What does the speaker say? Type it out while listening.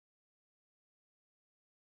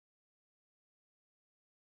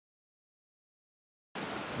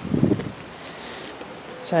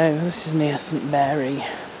So this is near St Mary's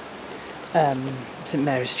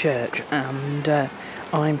Church, and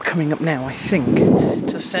I'm coming up now, I think,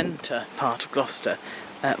 to the centre part of Gloucester,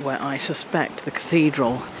 where I suspect the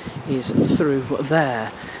cathedral is through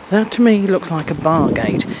there. That to me looks like a bar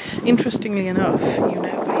gate. Interestingly enough, you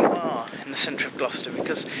know where you are in the centre of Gloucester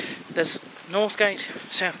because there's North Gate,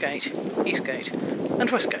 South Gate, East Gate and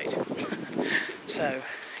West Gate. So,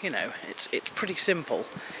 you know, it's pretty simple.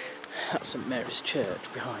 That's St Mary's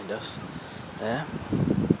Church behind us there.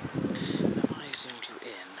 Have I zoomed you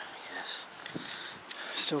in? Yes.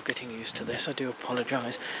 Still getting used to this, I do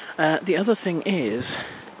apologise. The other thing is,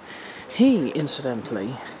 he,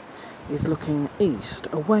 incidentally, is looking east,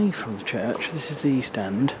 away from the church, this is the east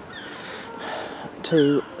end,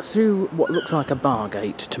 through what looks like a bar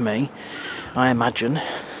gate to me, I imagine.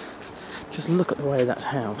 Just look at the way that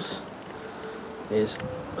house is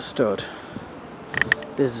stood.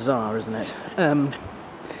 Bizarre, isn't it?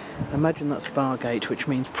 Imagine that's Bargate, which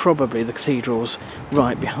means probably the cathedral's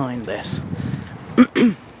right behind this.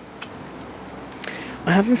 I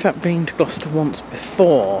have in fact been to Gloucester once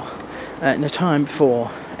before, in a time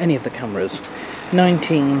before any of the cameras.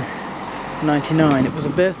 1999, it was a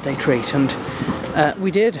birthday treat, and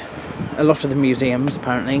we did a lot of the museums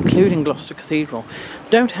apparently, including Gloucester Cathedral.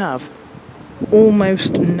 Don't have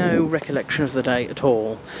almost no recollection of the day at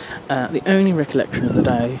all. The only recollection of the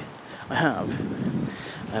day I have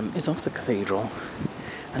is of the cathedral,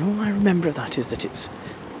 and all I remember of that is that it's,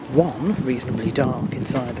 one, reasonably dark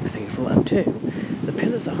inside the cathedral, and two, the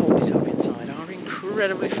pillars that hold it up inside are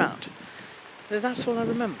incredibly fat. That's all I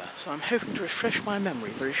remember, so I'm hoping to refresh my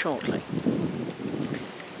memory very shortly.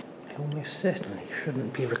 I almost certainly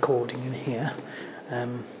shouldn't be recording in here.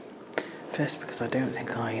 First, because I don't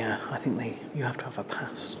think I think you have to have a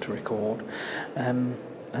pass to record, and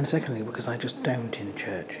secondly because I just don't in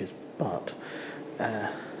churches. But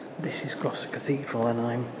this is Gloucester Cathedral, and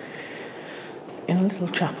I'm in a little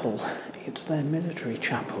chapel. It's their military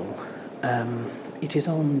chapel. It is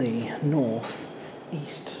on the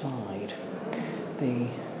north-east side,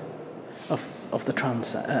 of the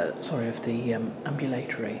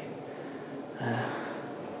ambulatory.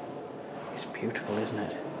 It's beautiful, isn't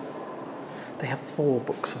it? They have 4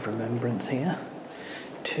 books of remembrance here,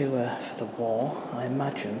 2 for the war. I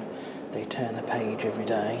imagine they turn a page every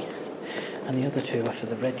day, and the other 2 are for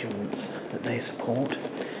the regiments that they support,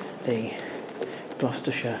 the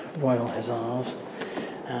Gloucestershire Royal Hussars,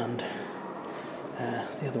 and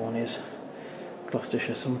the other one is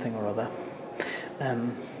Gloucestershire something or other.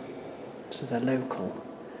 So they're local.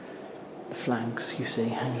 The flags you see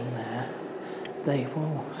hanging there, they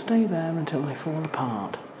will stay there until they fall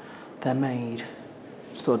apart. They're made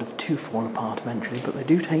sort of to fall apart eventually, but they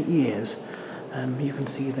do take years. You can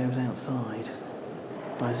see those outside.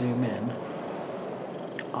 If I zoom in,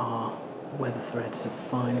 are where the threads have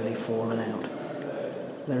finally fallen out.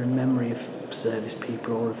 They're in memory of service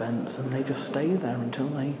people or events, and they just stay there until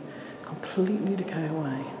they completely decay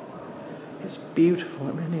away. It's beautiful,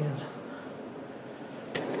 it really is.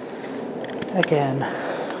 Again,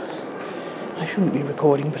 I shouldn't be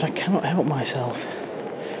recording, but I cannot help myself.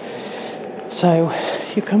 So,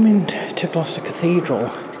 you come into Gloucester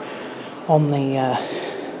Cathedral on the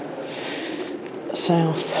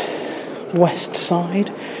south-west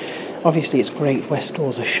side. Obviously its great west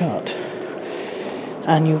doors are shut.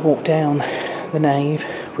 And you walk down the nave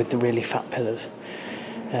with the really fat pillars.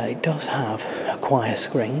 It does have a choir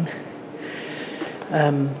screen.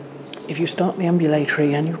 If you start the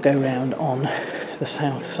ambulatory and you go round on the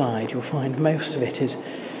south side, you'll find most of it is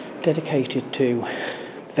dedicated to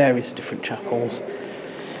various different chapels.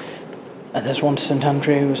 And there's one to St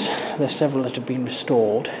Andrew's, there's several that have been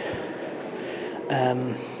restored.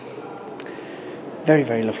 Very,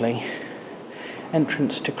 very lovely.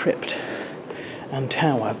 Entrance to crypt and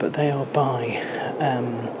tower, but they are by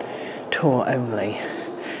tour only.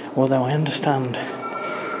 Although I understand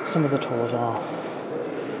some of the tours are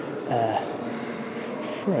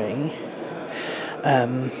free.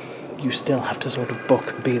 You still have to sort of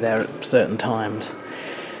book and be there at certain times.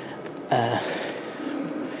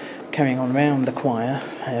 Carrying on around the choir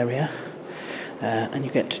area, and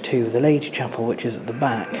you get to the Lady Chapel, which is at the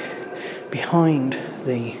back, behind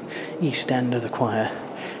the east end of the choir.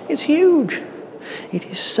 It's huge. It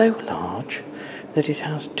is so large that it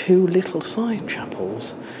has 2 little side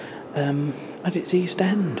chapels at its east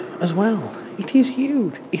end as well. It is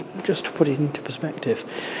huge. Just to put it into perspective,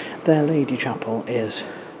 their Lady Chapel is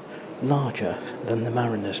larger than the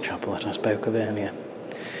Mariners' Chapel that I spoke of earlier.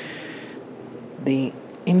 The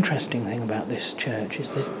interesting thing about this church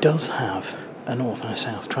is that it does have a north and a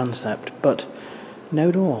south transept, but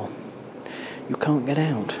no door. you can't get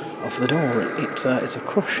out of the door. It's a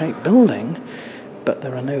cross-shaped building, but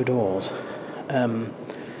there are no doors.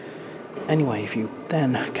 Anyway, if you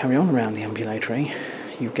then carry on around the ambulatory,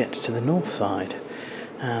 you get to the north side,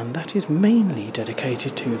 and that is mainly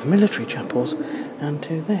dedicated to the military chapels and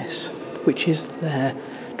to this, which is their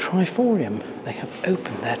triforium. They have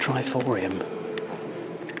opened their triforium.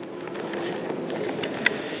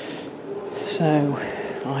 So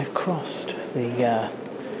I've crossed the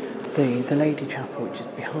Lady Chapel, which is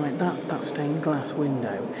behind that stained glass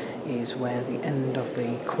window is where the end of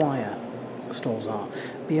the choir stalls are.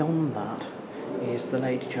 Beyond that is the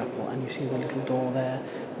Lady Chapel, and you see the little door there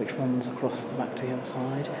which runs across the back to the other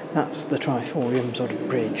side. That's the triforium sort of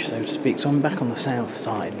bridge, so to speak. So I'm back on the south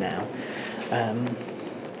side now,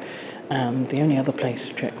 and the only other place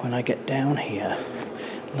to check when I get down here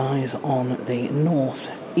lies on the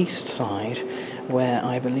north-east side, where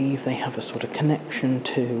I believe they have a sort of connection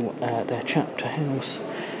to their chapter house.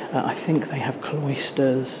 I think they have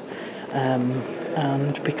cloisters,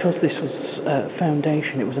 and because this was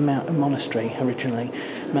foundation, it was a monastery originally,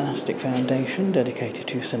 monastic foundation dedicated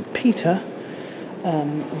to St. Peter.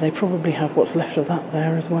 They probably have what's left of that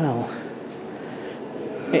there as well.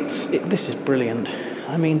 This is brilliant.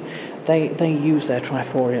 I mean, they use their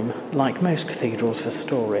triforium, like most cathedrals, for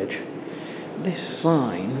storage. This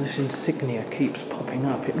sign, this insignia keeps popping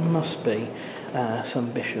up. It must be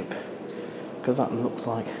some bishop, because that looks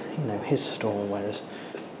like, you know, his stall, whereas,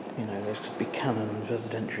 you know, there could be canons,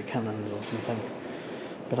 residentiary canons or something.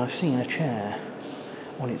 But I've seen a chair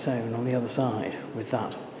on its own on the other side with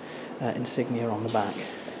that insignia on the back.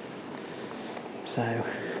 So,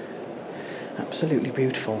 absolutely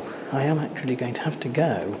beautiful. I am actually going to have to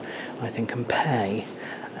go, I think, and pay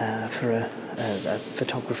for a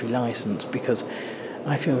photography license, because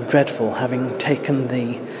I feel dreadful having taken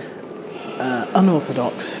the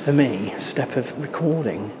unorthodox, for me, step of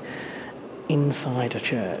recording inside a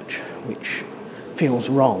church, which feels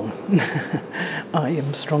wrong. I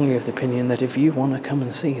am strongly of the opinion that if you want to come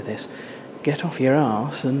and see this, get off your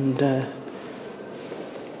arse and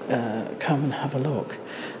come and have a look.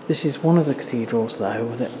 This is one of the cathedrals,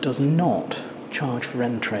 though, that does not charge for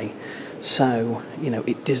entry, so, you know,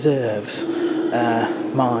 it deserves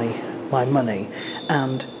my money,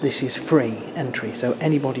 and this is free entry, so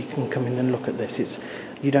anybody can come in and look at this.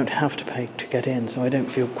 You don't have to pay to get in, so I don't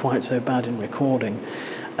feel quite so bad in recording.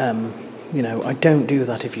 You know, I don't do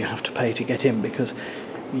that if you have to pay to get in, because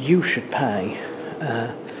you should pay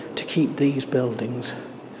to keep these buildings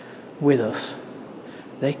with us.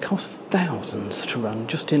 They cost thousands to run,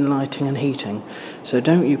 just in lighting and heating, so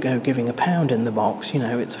don't you go giving £1 in the box. You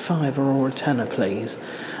know, it's a £5 or a £10, please.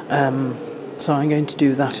 So I'm going to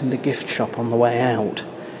do that in the gift shop on the way out.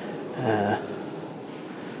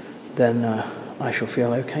 Then I shall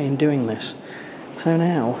feel okay in doing this. So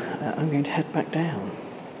now I'm going to head back down.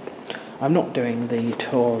 I'm not doing the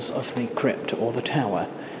tours of the crypt or the tower,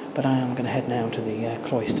 but I am going to head now to the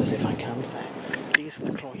cloisters if I can. So these are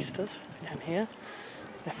the cloisters down here.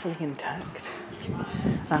 They're fully intact.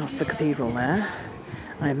 That's the cathedral there.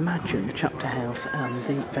 I imagine the chapter house and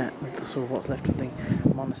the sort of what's left of the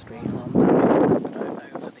monastery are on that side, but I'm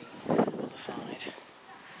over the other side.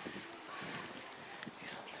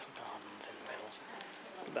 These little gardens in the middle.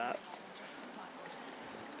 That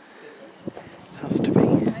has to be.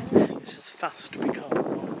 This has fast become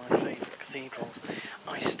one of my favourite cathedrals.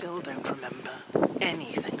 I still don't remember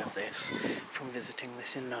anything of this from visiting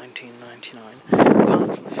this in 1999,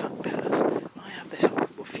 apart from the fat pillars. I have this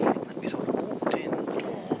horrible feeling that we sort of walked in the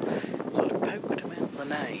door, sort of poked about the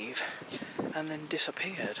nave, and then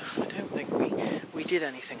disappeared. I don't think we did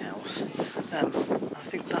anything else. I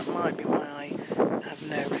think that might be why I have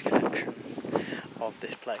no recollection of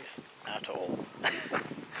this place at all.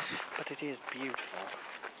 But it is beautiful.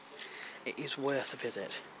 It is worth a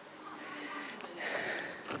visit.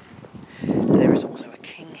 There is also a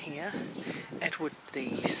king here, Edward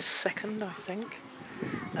II, I think.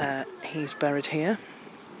 He's buried here.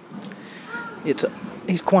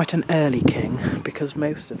 He's quite an early king, because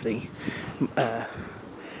most of the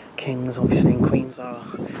kings, obviously, and queens are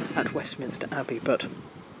at Westminster Abbey, but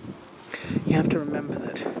you have to remember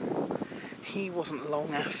that he wasn't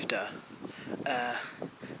long after,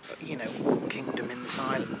 you know, one kingdom in this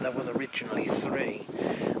island. There was originally 3.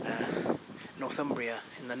 Northumbria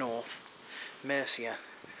in the north, Mercia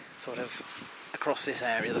sort of across this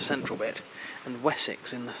area, the central bit, and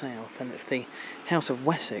Wessex in the south. And it's the House of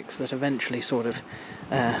Wessex that eventually sort of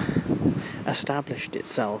established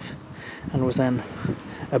itself and was then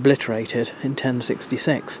obliterated in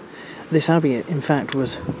 1066. This abbey, in fact,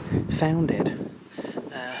 was founded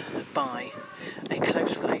by a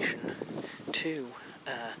close relation to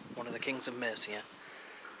one of the kings of Mercia.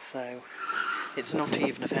 So it's not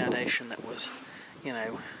even a foundation that was, you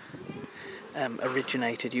know,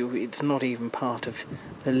 originated. It's not even part of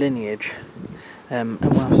the lineage. And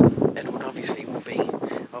whilst Edward obviously will be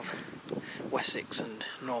of Wessex and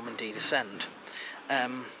Normandy descent,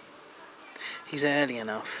 he's early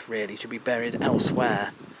enough, really, to be buried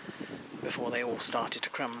elsewhere before they all started to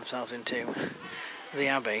cram themselves into the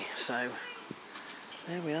abbey. So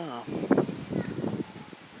there we are.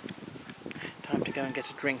 Time to go and get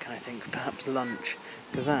a drink, I think, perhaps lunch,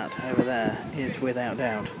 because that over there is without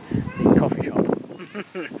doubt the coffee shop.